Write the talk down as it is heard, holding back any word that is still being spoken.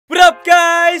up,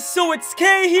 guys? So it's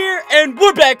Kay here, and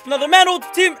we're back with another Madden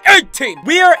Ultimate Team 18.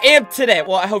 We are amped today.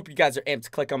 Well, I hope you guys are amped to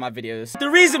click on my videos. The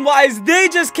reason why is they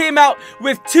just came out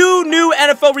with two new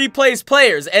NFL replays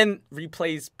players.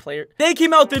 They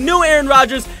came out with the new Aaron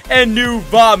Rodgers and new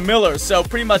Von Miller. So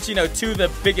pretty much, you know, two of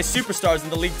the biggest superstars in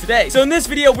the league today. So in this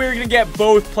video, we're gonna get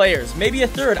both players, maybe a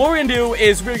third. What we're gonna do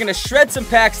is we're gonna shred some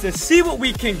packs to see what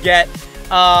we can get.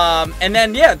 And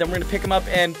then, yeah, then we're gonna pick them up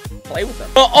and play with them.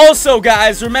 But also,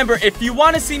 guys, remember, if you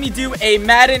want to see me do a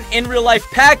Madden in real life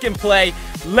pack and play,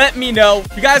 let me know.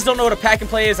 If you guys don't know what a pack and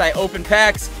play is, I open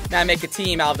packs and I make a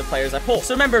team out of the players I pull.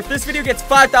 So remember, if this video gets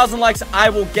 5,000 likes, I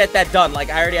will get that done. Like,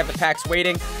 I already have the packs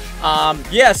waiting.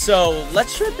 Yeah, so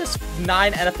let's shred this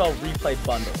 9 NFL replay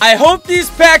bundle. I hope these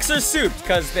packs are souped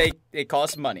because they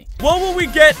cost money. What will we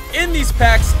get in these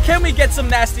packs? Can we get some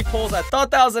nasty pulls? I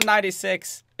thought that was a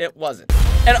 96. It wasn't.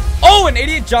 And oh, an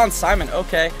 88 John Simon.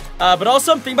 Okay. But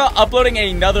also I'm thinking about uploading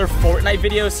another Fortnite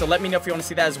video, so let me know if you want to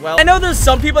see that as well. I know there's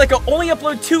some people that can only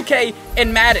upload 2K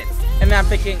in Madden, and then I'm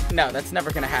thinking, no, that's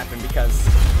never gonna happen because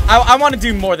I want to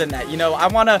do more than that. You know, I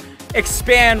want to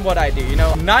expand what I do. You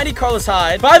know, 90 Carlos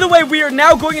Hyde. By the way, we are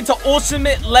now going into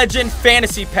Ultimate Legend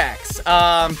Fantasy packs,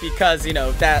 because you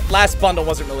know that last bundle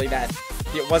wasn't really that.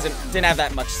 It didn't have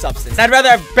that much substance. I'd rather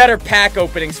have better pack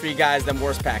openings for you guys than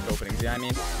worse pack openings, you know what I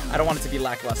mean? I don't want it to be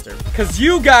lackluster. Because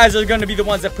you guys are going to be the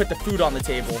ones that put the food on the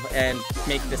table and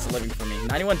make this a living for me.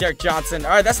 91 Derek Johnson.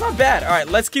 All right, that's not bad. All right,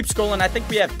 let's keep scrolling. I think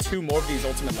we have 2 more of these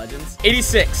Ultimate Legends.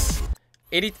 86.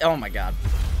 80. Oh, my God.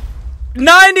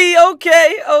 90.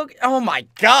 Okay. Oh, my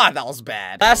God. That was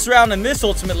bad. Last round in this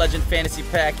Ultimate Legend Fantasy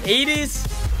pack.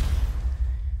 80s.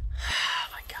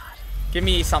 Give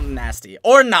me something nasty.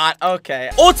 Or not.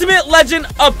 Okay. Ultimate Legend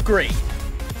upgrade.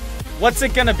 What's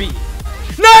it gonna be?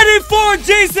 94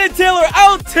 Jason Taylor.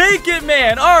 I'll take it,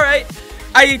 man. Alright.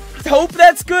 I hope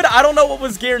that's good. I don't know what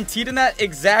was guaranteed in that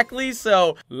exactly.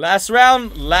 So, last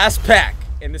round, last pack.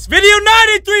 In this video,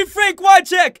 93 Frank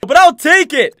Wycheck. But I'll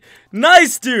take it.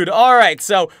 Nice, dude. All right,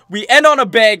 so we end on a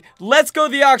bag. Let's go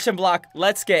to the auction block.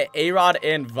 Let's get A-Rod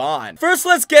and Von. First,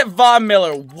 let's get Von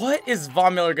Miller. What is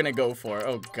Von Miller going to go for?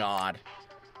 Oh, God.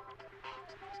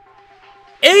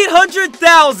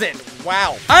 800,000.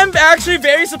 Wow. I'm actually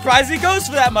very surprised he goes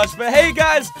for that much. But, hey,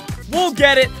 guys, we'll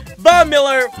get it. Von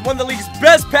Miller, one of the league's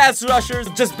best pass rushers,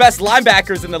 just best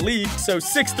linebackers in the league. So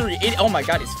 6'3", 80. Oh, my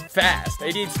God, he's fast.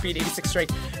 88 speed, 86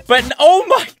 strength. But, oh,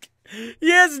 my.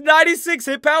 He has 96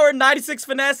 hit power, 96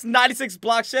 finesse, 96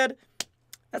 block shed.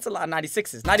 That's a lot of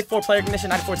 96s. 94 player ignition,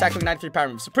 94 tackling, 93 power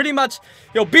move. So pretty much,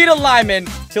 he'll beat a lineman,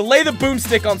 he'll lay the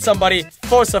boomstick on somebody,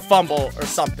 force a fumble or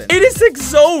something. 86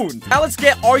 zone. Now let's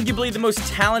get arguably the most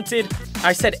talented.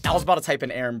 I was about to type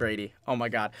in Aaron Brady. Oh my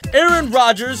God. Aaron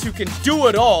Rodgers, who can do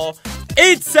it all.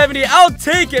 870, I'll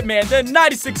take it, man. Then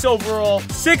 96 overall,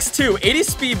 6'2", 80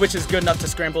 speed, which is good enough to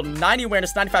scramble, 90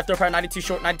 awareness, 95 throw power, 92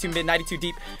 short, 92 mid, 92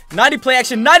 deep, 90 play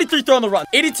action, 93 throw on the run,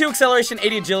 82 acceleration,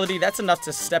 80 agility. That's enough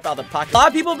to step out of the pocket. A lot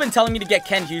of people have been telling me to get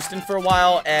Ken Houston for a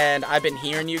while, and I've been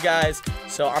hearing you guys,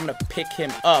 so I'm gonna pick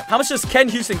him up. How much does Ken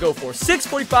Houston go for?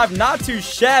 645, not too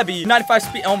shabby. 95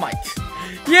 speed. Oh my.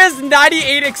 He has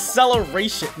 98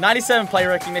 acceleration, 97 player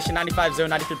recognition, 95 zone,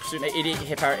 93 pursuit, 88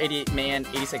 hit power, 88 man,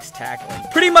 86 tackling.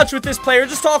 Pretty much with this player,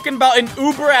 just talking about an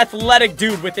uber athletic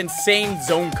dude with insane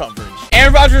zone coverage.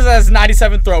 Aaron Rodgers has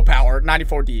 97 throw power,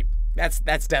 94 deep. That's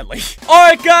deadly. All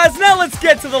right, guys, now let's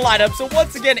get to the lineup. So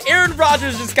once again, Aaron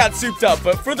Rodgers just got souped up,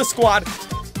 but for the squad,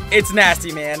 it's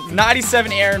nasty, man.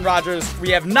 97 Aaron Rodgers. We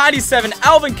have 97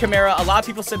 Alvin Kamara. A lot of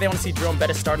people said they want to see Jerome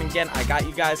Bettis starting again. I got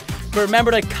you guys. But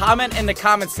remember to comment in the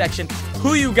comment section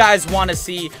who you guys want to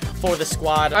see for the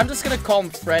squad. I'm just going to call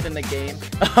him Fred in the game.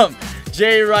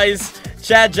 Jerry Rice,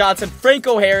 Chad Johnson,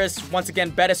 Franco Harris. Once again,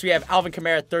 Bettis. We have Alvin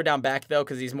Kamara, third down back, though,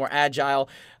 because he's more agile.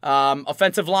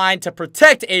 Offensive line to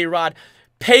protect A-Rod.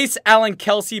 Pace, Allen,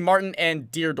 Kelsey, Martin,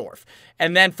 and Deerdorf.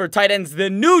 And then for tight ends, the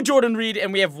new Jordan Reed,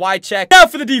 and we have Wycheck. Now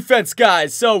for the defense,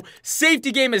 guys. So,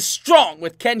 safety game is strong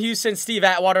with Ken Houston, Steve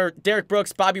Atwater, Derek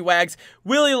Brooks, Bobby Wags,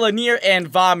 Willie Lanier, and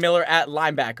Von Miller at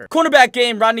linebacker. Cornerback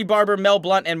game, Rodney Barber, Mel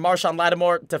Blount, and Marshawn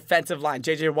Lattimore. Defensive line,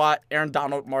 J.J. Watt, Aaron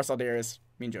Donald, Marcel Darius,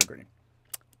 Mean Joe Green.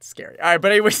 Scary. All right,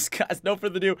 but anyways, guys, no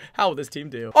further ado, how will this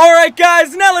team do? All right,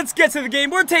 guys, now let's get to the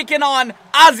game. We're taking on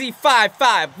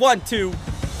Ozzy5512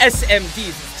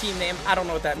 SMD's team name. I don't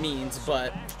know what that means,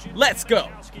 but let's go.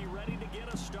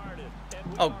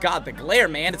 Oh, God, the glare,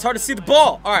 man. It's hard to see the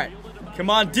ball. All right.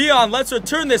 Come on, Dion. Let's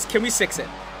return this. Can we 6 it?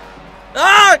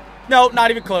 Ah! No,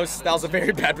 not even close. That was a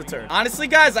very bad return. Honestly,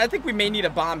 guys, I think we may need to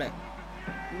bomb it.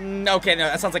 Okay, no,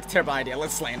 that sounds like a terrible idea.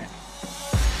 Let's slant it.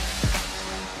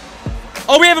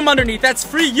 Oh, we have him underneath. That's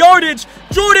free yardage.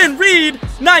 Jordan Reed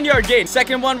 9-yard gain.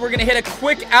 Second one, we're going to hit a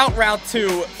quick out route to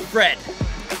Fred.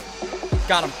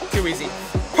 Got him. Too easy.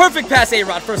 Perfect pass,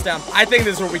 A-Rod. First down. I think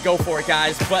this is where we go for it,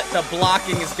 guys, but the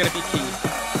blocking is going to be key.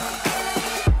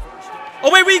 Oh,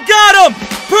 wait, we got him!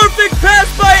 Perfect pass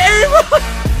by A-Rod!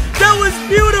 That was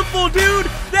beautiful, dude!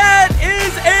 That is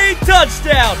a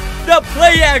touchdown! The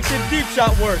play action deep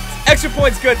shot worked. Extra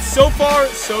points good. So far,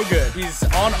 so good. He's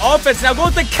on offense now. Go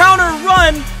with the counter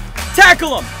run.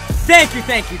 Tackle him. Thank you,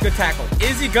 thank you. Good tackle.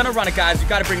 Is he gonna run it, guys? You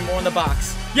gotta bring more in the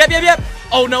box. Yep.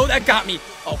 Oh, no, that got me.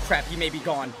 Oh, crap, he may be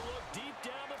gone.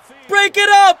 Break it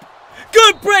up!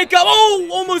 Good break up! Oh,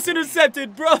 almost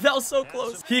intercepted, bro. That was so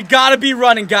close. He gotta be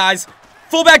running, guys.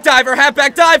 Fullback dive or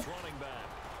halfback dive.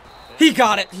 He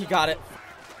got it.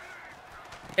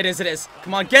 It is.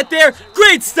 Come on, get there.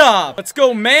 Great stop. Let's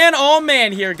go man on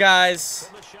man here, guys.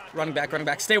 Running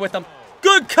back. Stay with them.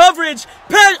 Good coverage.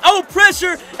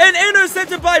 Pressure. And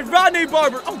intercepted by Rodney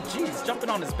Barber. Oh, jeez. Jumping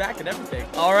on his back and everything.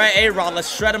 All right, A-Rod.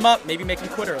 Let's shred him up. Maybe make him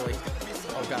quit early.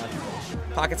 Oh, God.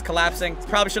 Pockets collapsing.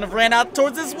 Probably shouldn't have ran out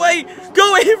towards this way.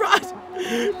 Go,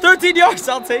 A-Rod. 13 yards.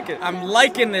 I'll take it. I'm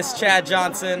liking this, Chad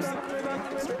Johnson.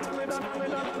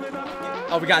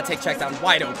 Oh, we got to take check down.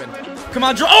 Wide open. Come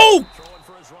on, oh!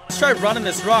 Let's try running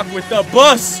this rock with the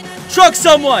bus. Truck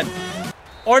someone.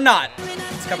 Or not.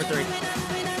 It's cover 3.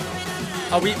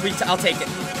 Oh, I'll take it.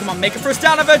 Come on, make a first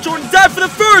down. I've had Jordan dive for the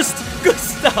first. Good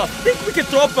stuff. I think we can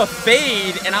throw up a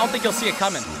fade, and I don't think you'll see it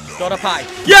coming. Throw it up high.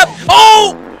 Yep.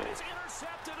 Oh!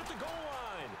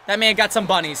 That man got some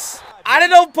bunnies. I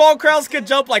didn't know Paul Krause could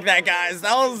jump like that, guys.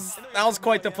 That was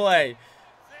quite the play.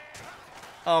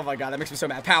 Oh, my God. That makes me so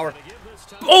mad. Power.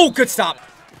 Oh, good stop.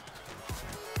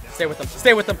 Stay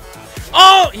with them.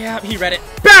 Oh, yeah, he read it.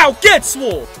 Bow, get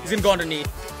swole. He's going to go underneath.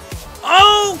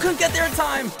 Oh, couldn't get there in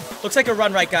time. Looks like a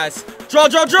run right, guys. Draw.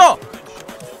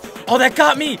 Oh, that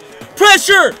got me.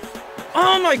 Pressure.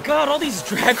 Oh, my God, all these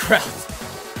drag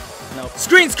routes. No.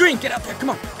 Screen. Get out there. Come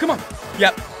on.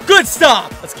 Yep. Good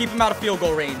stop. Let's keep him out of field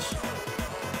goal range.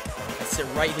 That's it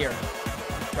right here.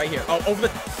 Oh, over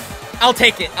the... I'll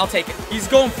take it. He's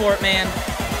going for it, man.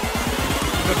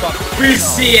 Good buck. We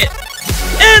see it.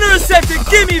 Intercepted.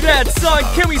 Give me that, son.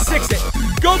 Can we 6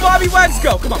 it? Go, Bobby Wags.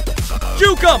 Go. Come on.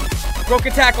 Juke him.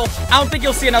 Broken tackle. I don't think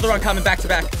you'll see another one coming back to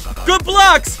back. Good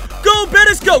blocks. Go,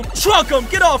 Bettis. Go. Truck him.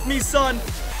 Get off me, son.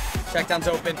 Checkdown's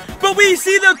open. But we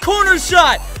see the corner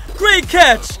shot. Great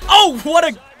catch. Oh, what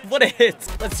a hit.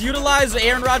 Let's utilize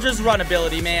Aaron Rodgers' run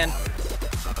ability, man.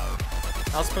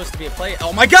 That was supposed to be a play.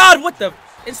 Oh, my God. What the...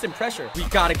 Instant pressure. We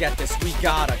gotta get this.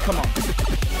 Come on.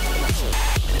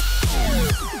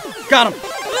 Got him.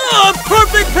 Oh,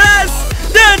 perfect pass.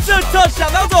 That's a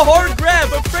touchdown. That was a hard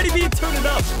grab, but Freddie B turned it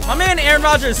up. My man Aaron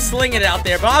Rodgers slinging it out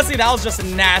there, but honestly, that was just a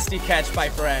nasty catch by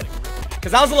Fred.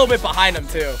 Because I was a little bit behind him,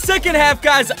 too. Second half,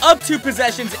 guys, up 2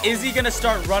 possessions. Is he gonna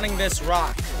start running this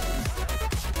rock?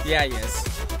 Yeah, he is.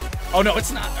 Oh, no,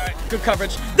 it's not. All right, good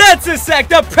coverage. That's a sack.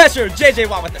 The pressure. JJ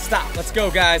Watt with the stop. Let's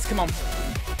go, guys. Come on.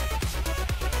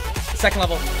 Second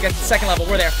level. Get to second level.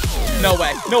 We're there. No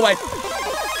way.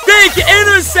 Thank you.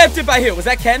 Intercepted by who? Was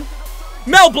that Ken?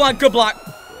 Mel Blunt. Good block.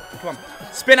 Come on.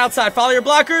 Spin outside. Follow your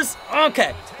blockers.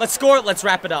 Okay. Let's score it. Let's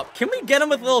wrap it up. Can we get him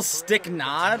with a little stick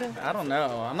nod? I don't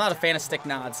know. I'm not a fan of stick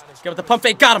nods. Get with the pump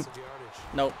fake. Got him.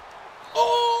 Nope.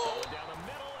 Oh.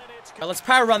 All right, let's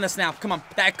power run this now. Come on.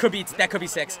 That could be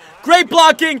 6. Great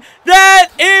blocking. That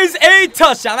is a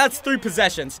touchdown. That's 3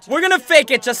 possessions. We're going to fake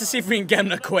it just to see if we can get him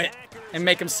to quit. And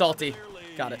make him salty.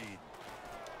 Got it.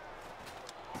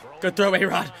 Good throw,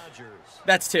 A-Rod.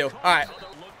 That's 2. All right.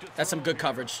 That's some good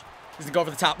coverage. He's going to go over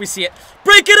the top. We see it.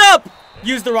 Break it up!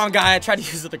 Used the wrong guy. I tried to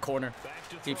use it at the corner.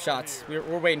 Deep shots. We're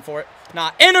waiting for it.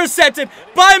 Nah. Intercepted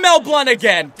by Mel Blunt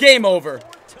again. Game over.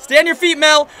 Stay on your feet,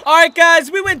 Mel. All right,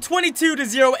 guys. We went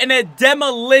 22-0 in a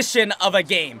demolition of a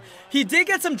game. He did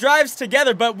get some drives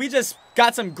together, but we just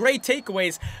got some great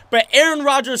takeaways. But Aaron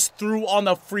Rodgers threw on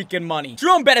the freaking money.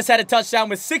 Jerome Bettis had a touchdown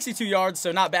with 62 yards,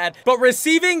 so not bad. But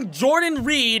receiving, Jordan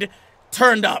Reed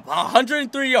turned up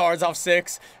 103 yards off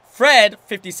 6. Fred,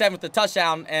 57 with the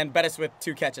touchdown, and Bettis with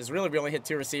 2 catches. Really hit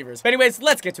 2 receivers. But anyways,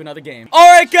 let's get to another game. All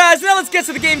right, guys, now let's get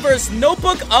to the game versus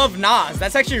Notebook of Nas.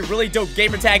 That's actually a really dope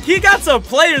gamer tag. He got some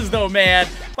players, though, man.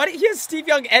 But he has Steve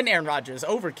Young and Aaron Rodgers.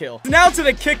 Overkill. Now to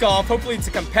the kickoff. Hopefully, it's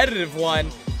a competitive one.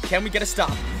 Can we get a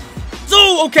stop?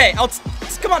 So, okay.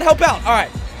 Come on, help out. All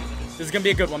right. This is going to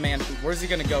be a good one, man. Where's he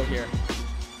going to go here?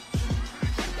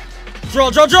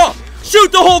 Draw.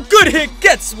 Shoot the hole. Good hit.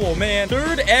 Get swole, man.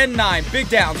 3rd and 9. Big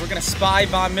downs. We're going to spy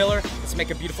Von Miller. Let's make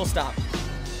a beautiful stop.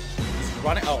 He's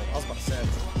running. Oh, I was about to say.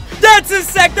 That's a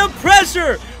sack. The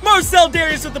pressure. Marcel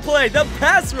Darius with the play. The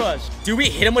pass rush. Do we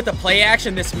hit him with the play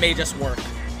action? This may just work.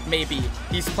 maybe.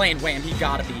 He's playing wham. He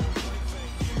gotta be.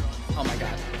 Oh my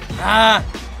god. Ah!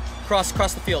 Cross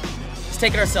the field. Let's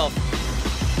take it ourselves.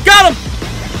 Got him!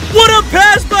 What a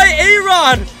pass by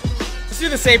A-Rod! Let's do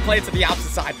the same play to the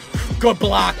opposite side. Good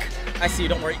block. I see you,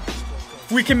 don't worry.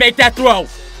 We can make that throw.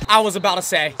 I was about to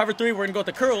say. Cover 3, we're gonna go with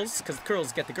the curls, because the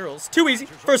curls get the girls. Too easy.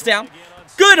 First down.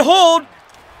 Good hold.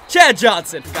 Chad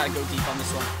Johnson. Gotta go deep on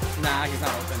this one. Nah, he's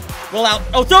not open. Roll out.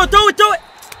 Oh, throw it!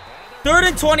 3rd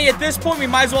and 20. At this point, we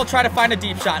might as well try to find a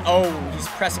deep shot. Oh, he's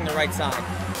pressing the right side.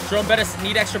 Jerome Bettis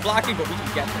need extra blocking, but we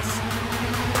can get this.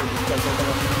 Go.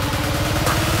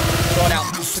 Going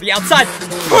out to the outside.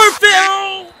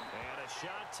 Perfect!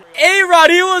 A-Rod,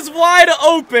 he was wide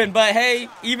open, but hey,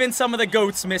 even some of the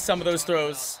GOATs miss some of those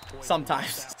throws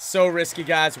sometimes. So risky,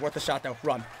 guys. Worth a shot, though.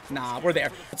 Run. Nah, we're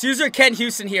there. Let's use our Ken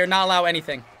Houston here, not allow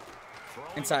anything.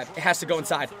 Inside. It has to go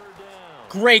inside.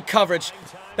 Great coverage.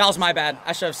 That was my bad.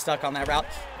 I should have stuck on that route.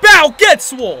 Bow! Get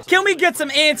swole! Can we get some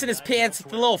ants in his pants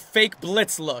with a little fake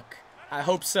blitz look? I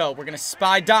hope so. We're going to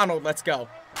spy Donald. Let's go.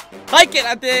 Like it.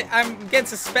 I'm getting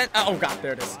suspended. Oh, God.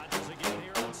 There it is.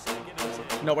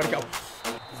 Nowhere to go.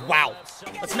 Wow.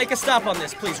 Let's make a stop on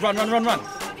this, please. Run.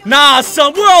 Nah,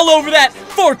 son. We're all over that.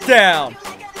 4th down.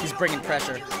 He's bringing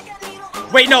pressure.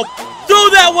 Wait, no. Throw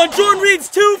that one. Jordan Reed's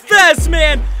too fast,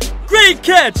 man. Great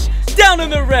catch. Down in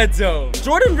the red zone.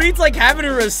 Jordan Reed's like having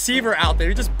a receiver out there.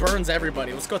 He just burns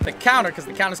everybody. Let's go with the counter because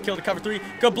the counter's killed the cover 3.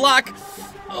 Good block.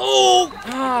 Oh.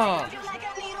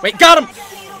 Wait, got him.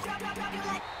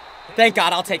 Thank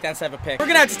God. I'll take that instead of a pick. We're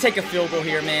going to have to take a field goal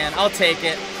here, man. I'll take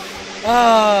it.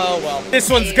 Oh, well. This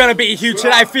one's going to be a huge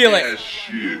hit. I feel it.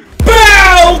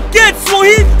 Bow! Gets swole.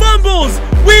 He fumbles.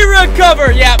 We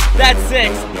recover. Yep, that's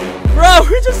 6. Bro,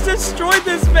 we just destroyed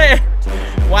this man.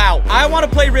 Wow, I want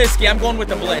to play risky. I'm going with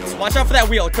the blitz. Watch out for that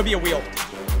wheel. It could be a wheel.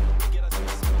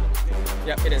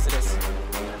 Yep, it is.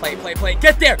 Play.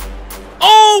 Get there.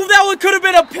 Oh, that one could have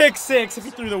been a pick 6 if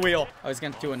he threw the wheel. Oh, he's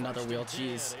going to do another wheel.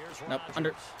 Jeez. Nope,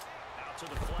 under.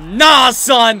 Nah,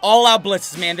 son. All out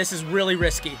blitzes, man. This is really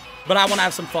risky, but I want to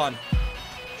have some fun.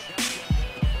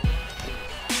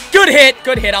 Good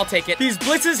hit. I'll take it. These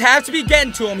blitzes have to be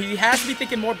getting to him. He has to be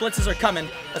thinking more blitzes are coming.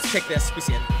 Let's pick this. We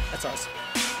see it. That's ours.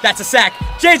 That's a sack.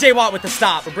 J.J. Watt with the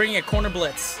stop. We're bringing a corner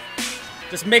blitz.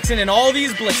 Just mixing in all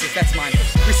these blitzes. That's mine.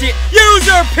 We see it.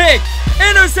 User pick.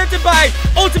 Intercepted by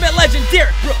Ultimate Legend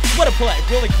Derek Brooks. What a play.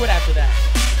 Really quit after that.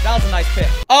 That was a nice pick.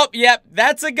 Oh, yep.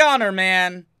 That's a goner,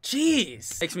 man.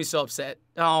 Jeez. Makes me so upset.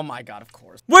 Oh my God, of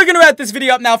course. We're gonna wrap this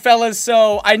video up now, fellas.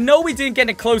 So I know we didn't get in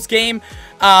a close game,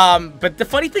 but the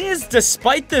funny thing is,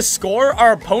 despite the score,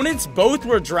 our opponents both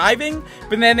were driving,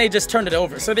 but then they just turned it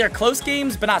over. So they're close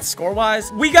games, but not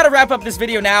score-wise. We gotta wrap up this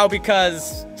video now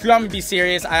because, if you want me to be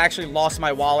serious, I actually lost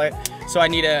my wallet. So I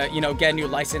need to, get a new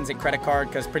license and credit card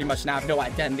because pretty much now I have no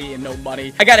identity and no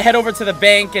money. I got to head over to the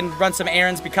bank and run some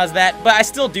errands because of that. But I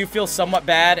still do feel somewhat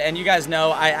bad. And you guys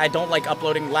know I don't like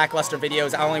uploading lackluster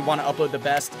videos. I only want to upload the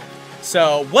best.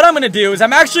 So what I'm going to do is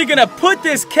I'm actually going to put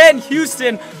this Ken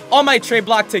Houston on my trade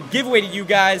block to give away to you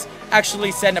guys.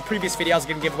 Actually said in a previous video I was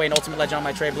going to give away an Ultimate Legend on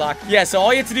my trade block. Yeah, so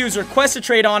all you have to do is request a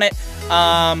trade on it.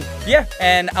 Yeah,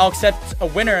 and I'll accept a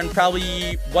winner in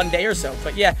probably 1 day or so.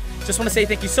 But yeah, just want to say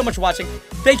thank you so much for watching.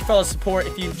 Thank you for all the support.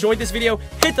 If you enjoyed this video,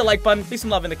 hit the like button, leave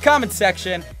some love in the comment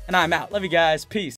section, and I'm out. Love you guys. Peace.